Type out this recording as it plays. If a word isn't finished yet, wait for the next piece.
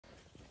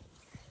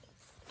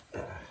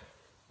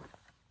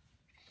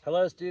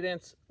Hello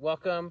students,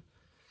 welcome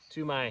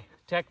to my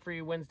Tech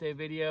Free Wednesday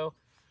video.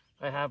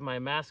 I have my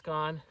mask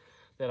on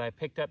that I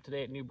picked up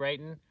today at New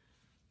Brighton.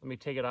 Let me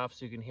take it off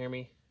so you can hear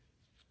me.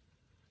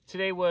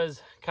 Today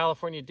was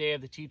California Day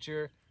of the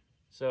Teacher,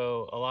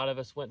 so a lot of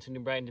us went to New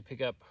Brighton to pick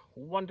up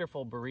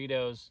wonderful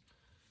burritos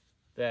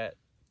that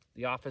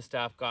the office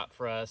staff got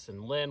for us,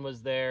 and Lynn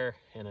was there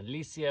and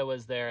Alicia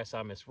was there. I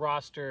saw Miss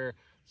Roster,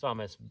 saw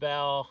Miss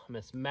Bell,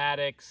 Miss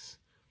Maddox,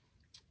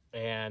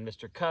 and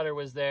Mr. Cutter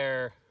was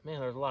there. Man,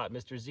 there's a lot.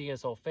 Mr. Z and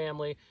his whole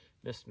family.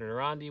 Mr.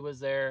 Narandi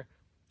was there.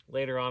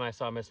 Later on, I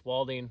saw Miss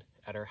Walding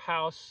at her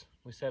house.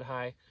 We said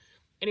hi.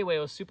 Anyway, it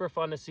was super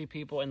fun to see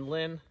people, and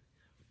Lynn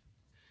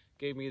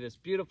gave me this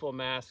beautiful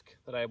mask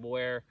that I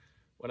wear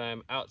when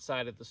I'm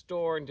outside at the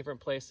store and different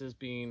places,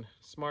 being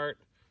smart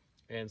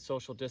and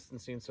social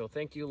distancing. So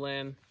thank you,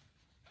 Lynn.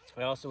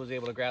 I also was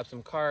able to grab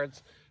some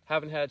cards.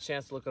 Haven't had a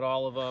chance to look at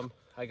all of them.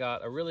 I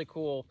got a really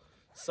cool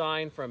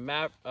sign from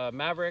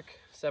Maverick,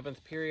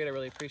 7th period. I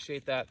really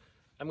appreciate that.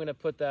 I'm going to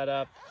put that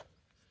up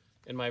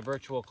in my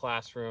virtual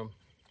classroom.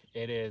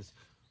 It is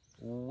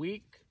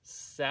week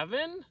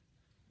 7,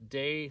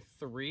 day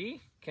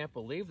 3. Can't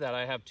believe that.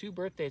 I have 2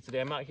 birthdays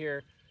today. I'm out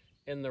here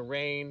in the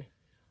rain.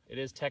 It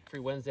is Tech Free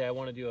Wednesday. I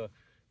want to do a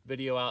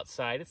video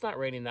outside. It's not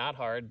raining that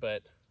hard,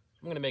 but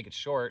I'm going to make it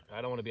short.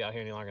 I don't want to be out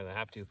here any longer than I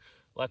have to.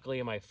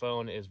 Luckily, my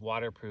phone is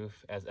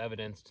waterproof, as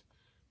evidenced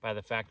by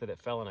the fact that it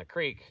fell in a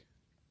creek,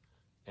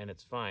 and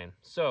it's fine.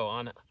 So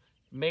on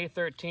May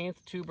 13th,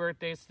 2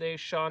 birthdays today.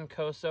 Sean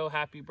Coso,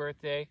 happy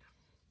birthday.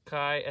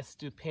 Kai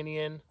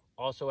Estupinian,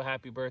 also a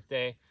happy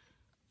birthday.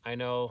 I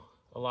know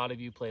a lot of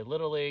you play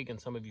Little League, and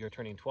some of you are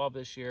turning 12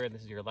 this year, and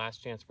this is your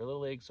last chance for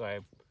Little League, so I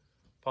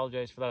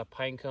apologize for that. A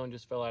pine cone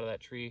just fell out of that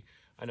tree.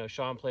 I know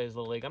Sean plays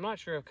Little League. I'm not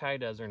sure if Kai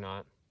does or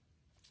not.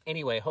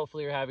 Anyway,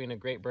 hopefully you're having a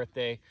great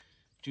birthday,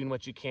 doing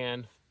what you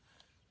can.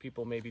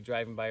 People may be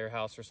driving by your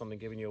house or something,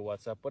 giving you a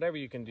what's up, whatever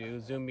you can do.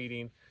 Zoom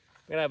meeting.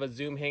 We're gonna have a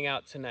Zoom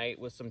hangout tonight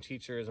with some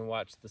teachers and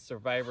watch the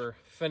Survivor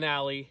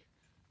finale.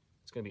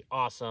 It's gonna be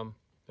awesome.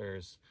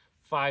 There's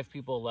 5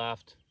 people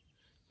left.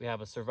 We have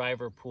a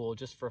Survivor pool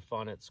just for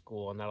fun at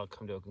school, and that'll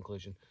come to a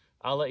conclusion.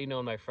 I'll let you know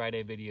in my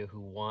Friday video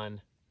who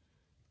won.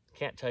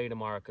 Can't tell you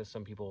tomorrow because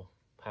some people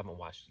haven't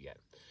watched it yet.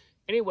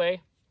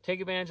 Anyway, take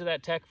advantage of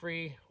that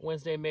tech-free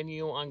Wednesday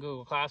menu on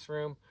Google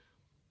Classroom,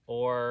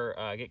 or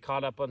get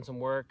caught up on some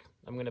work.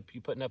 I'm gonna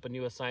be putting up a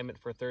new assignment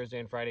for Thursday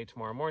and Friday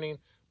tomorrow morning.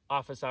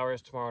 Office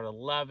hours tomorrow at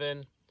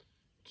 11.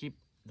 Keep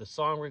the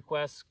song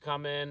requests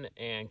coming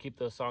and keep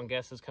those song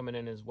guesses coming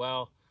in as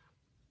well.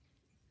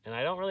 And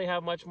I don't really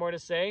have much more to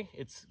say.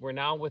 We're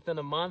now within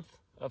a month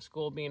of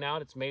school being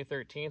out. It's May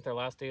 13th. Our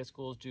last day of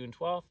school is June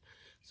 12th.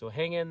 So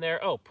hang in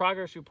there. Oh,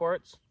 progress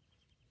reports.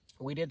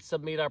 We did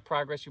submit our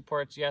progress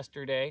reports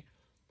yesterday,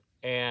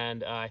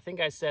 and I think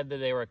I said that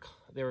they were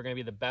going to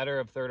be the better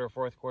of 3rd or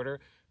 4th quarter,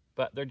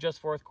 but they're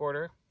just 4th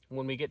quarter.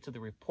 When we get to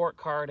the report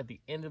card at the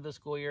end of the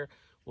school year,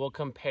 we'll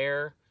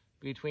compare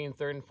between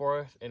 3rd and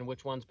 4th and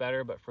which one's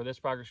better. But for this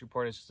progress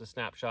report, it's just a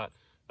snapshot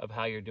of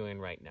how you're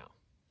doing right now.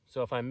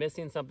 So if I'm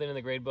missing something in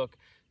the grade book,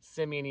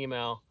 send me an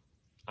email.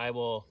 I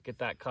will get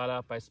that caught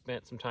up. I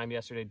spent some time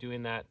yesterday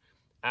doing that.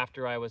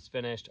 After I was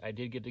finished, I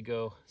did get to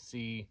go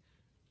see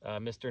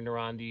Mr.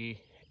 Narandi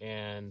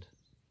and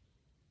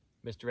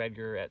Mr.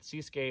 Edgar at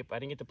Seascape. I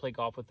didn't get to play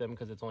golf with them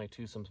because it's only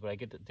twosomes, but I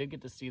did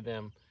get to see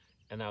them,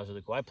 and that was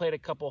really cool. I played a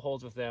couple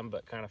holes with them,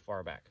 but kind of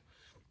far back.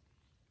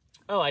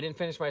 Oh, I didn't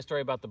finish my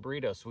story about the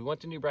burritos. So we went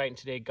to New Brighton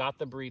today, got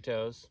the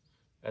burritos,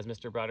 as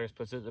Mr. Brothers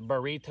puts it, the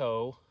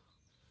burrito.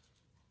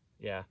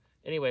 Yeah.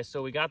 Anyway,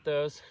 so we got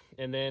those,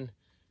 and then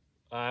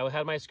I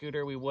had my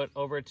scooter. We went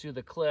over to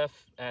the cliff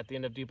at the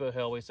end of Depot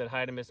Hill. We said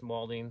hi to Miss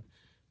Walding,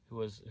 who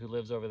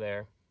lives over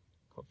there.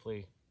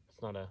 Hopefully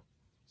it's not a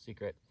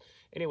secret.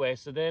 Anyway,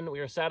 so then we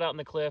were sat out on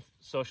the cliff,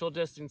 social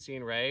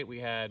distancing, right? We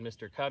had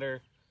Mr.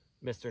 Cutter,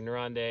 Mr.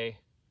 Narande,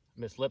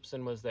 Miss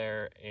Lipson was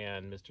there,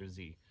 and Mr.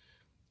 Z.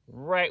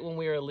 Right when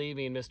we were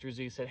leaving, Mr.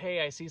 Z said,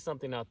 hey, I see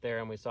something out there,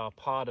 and we saw a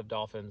pod of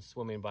dolphins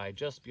swimming by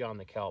just beyond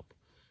the kelp,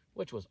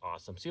 which was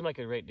awesome. Seemed like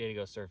a great day to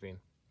go surfing.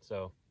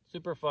 So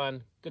super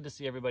fun. Good to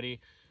see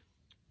everybody.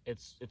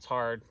 It's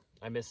hard.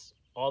 I miss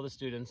all the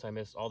students. I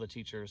miss all the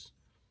teachers.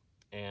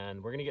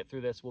 And we're going to get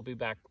through this. We'll be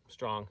back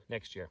strong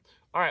next year.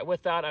 All right,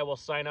 with that, I will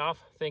sign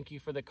off. Thank you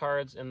for the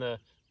cards and the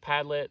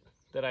Padlet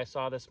that I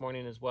saw this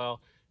morning as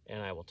well.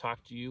 And I will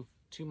talk to you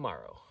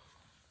tomorrow.